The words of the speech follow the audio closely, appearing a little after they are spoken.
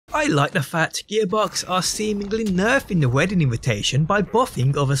I like the fact Gearbox are seemingly nerfing the wedding invitation by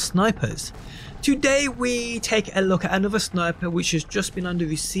buffing other snipers. Today we take a look at another sniper which has just been on the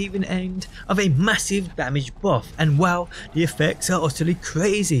receiving end of a massive damage buff, and wow, the effects are utterly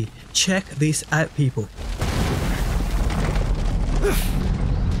crazy. Check this out, people.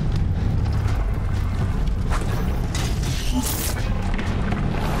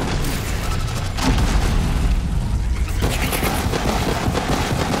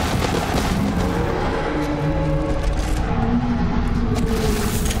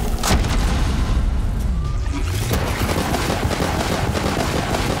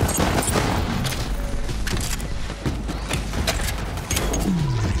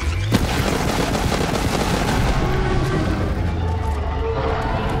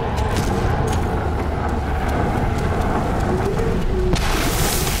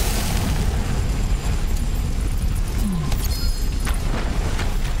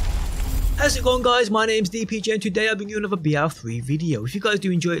 How's it going, guys? My name's DPJ and today I'll bring you another BR3 video. If you guys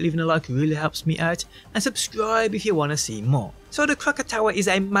do enjoy it, leaving a like really helps me out, and subscribe if you want to see more. So the KRAKATOA is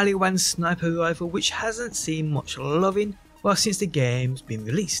a Maliwan sniper rifle which hasn't seen much loving since the game's been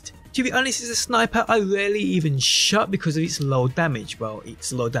released. To be honest, as a sniper I rarely even shot because of its low damage. Well,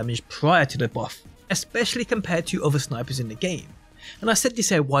 it's low damage prior to the buff, especially compared to other snipers in the game. And I said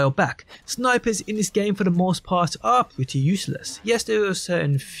this a while back, snipers in this game for the most part are pretty useless. Yes, there are a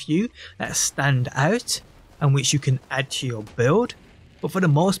certain few that stand out and which you can add to your build, but for the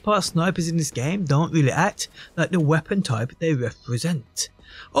most part snipers in this game don't really act like the weapon type they represent.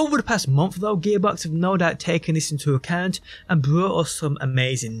 Over the past month though, Gearbox have no doubt taken this into account and brought us some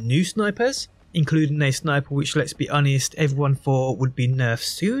amazing new snipers, including a sniper which, let's be honest, everyone thought would be nerfed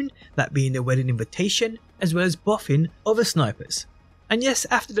soon, that being the wedding invitation, as well as buffing other snipers. And yes,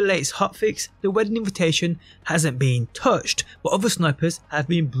 after the latest hotfix, the wedding invitation hasn't been touched, but other snipers have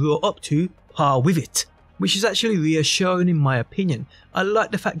been brought up to par with it, which is actually reassuring in my opinion. I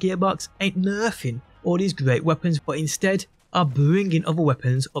like the fact Gearbox ain't nerfing all these great weapons, but instead are bringing other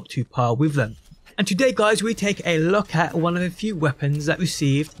weapons up to par with them. And today, guys, we take a look at one of the few weapons that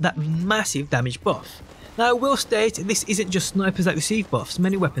received that massive damage buff. Now I will state, this isn't just snipers that receive buffs,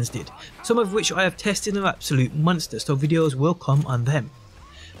 many weapons did, some of which I have tested and are absolute monsters, so videos will come on them.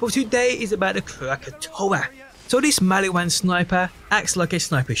 But today is about the KRAKATOA. So this Maliwan sniper acts like a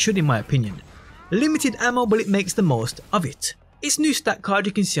sniper should in my opinion. Limited ammo, but it makes the most of it. Its new stat card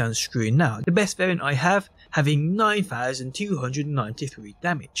you can see on screen now, the best variant I have, having 9,293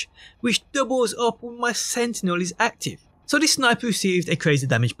 damage, which doubles up when my sentinel is active. So this sniper received a crazy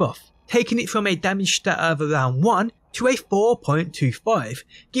damage buff, taking it from a damage stat of around 1 to a 4.25,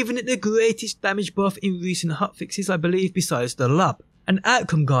 giving it the greatest damage buff in recent hotfixes I believe besides the lob. An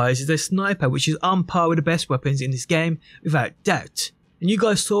outcome, guys, is a sniper which is on par with the best weapons in this game without doubt. And you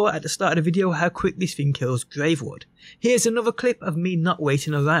guys saw at the start of the video how quick this thing kills Gravewood. Here's another clip of me not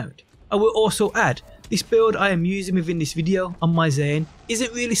waiting around. I will also add, this build I am using within this video on my Zane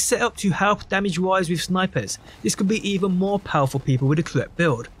isn't really set up to help damage wise with snipers. This could be even more powerful people with the correct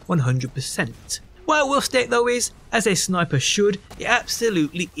build, 100%. What I will state though is, as a sniper should, it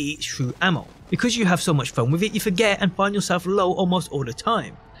absolutely eats through ammo. Because you have so much fun with it, you forget and find yourself low almost all the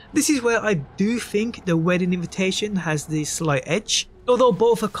time. This is where I do think the wedding invitation has the slight edge. Although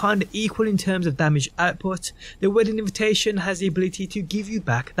both are kinda equal in terms of damage output, the wedding invitation has the ability to give you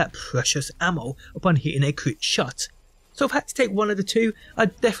back that precious ammo upon hitting a crit shot. So if I had to take one of the two,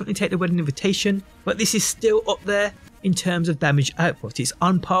 I'd definitely take the wedding invitation, but this is still up there in terms of damage output. It's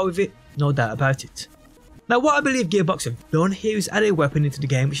on par with it, no doubt about it. Now what I believe Gearbox have done here is add a weapon into the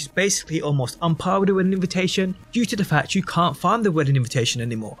game which is basically almost on par with the wedding invitation due to the fact you can't farm the wedding invitation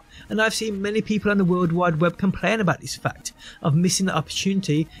anymore. And I've seen many people on the World Wide Web complain about this fact of missing the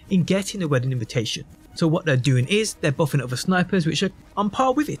opportunity in getting the wedding invitation. So what they're doing is they're buffing other snipers which are on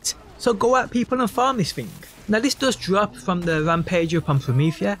par with it. So go out people and farm this thing. Now this does drop from the Rampager upon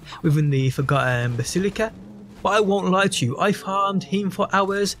Promethea within the Forgotten Basilica, but I won't lie to you, I farmed him for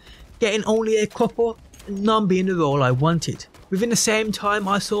hours, getting only a couple, and none being the role I wanted. Within the same time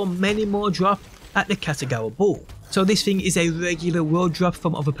I saw many more drop at the Katagawa Ball. So this thing is a regular world drop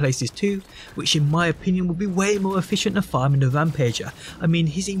from other places too, which in my opinion would be way more efficient than farming the Rampager. I mean,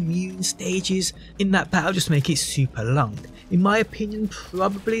 his immune stages in that battle just make it super long. In my opinion,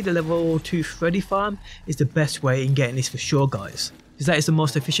 probably the level 2 Freddy farm is the best way in getting this for sure, guys, because that is the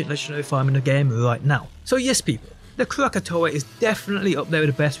most efficient legendary farm in the game right now. So yes people, the KRAKATOA is definitely up there with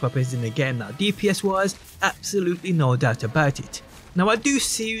the best weapons in the game now. DPS wise, absolutely no doubt about it. Now I do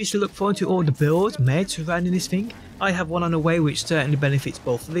seriously look forward to all the builds made surrounding this thing. I have one on the way which certainly benefits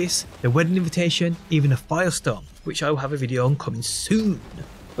both this, the wedding invitation, even a firestorm, which I will have a video on coming soon.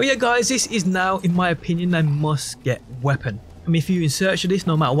 But yeah guys, this is now in my opinion a must get weapon. I mean, if you're in search of this,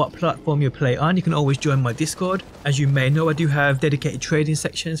 no matter what platform you play on, you can always join my Discord. As you may know, I do have dedicated trading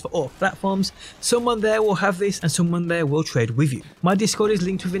sections for all platforms. Someone there will have this and someone there will trade with you. My Discord is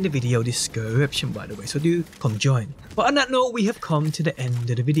linked within the video description by the way, so do come join. But on that note, we have come to the end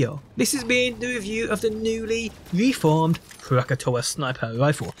of the video. This has been the review of the newly reformed KRAKATOA sniper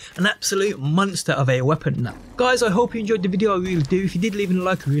rifle, an absolute monster of a weapon now. Guys, I hope you enjoyed the video, I really do. If you did, leaving a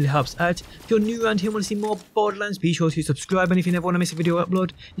like really helps out. If you're new around here and want to see more Borderlands, be sure to subscribe, and if you never want to miss a video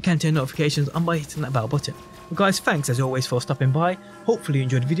upload, you can turn notifications on by hitting that bell button. But guys, thanks as always for stopping by. Hopefully you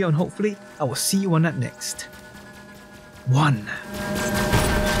enjoyed the video, and hopefully I will see you on that next one.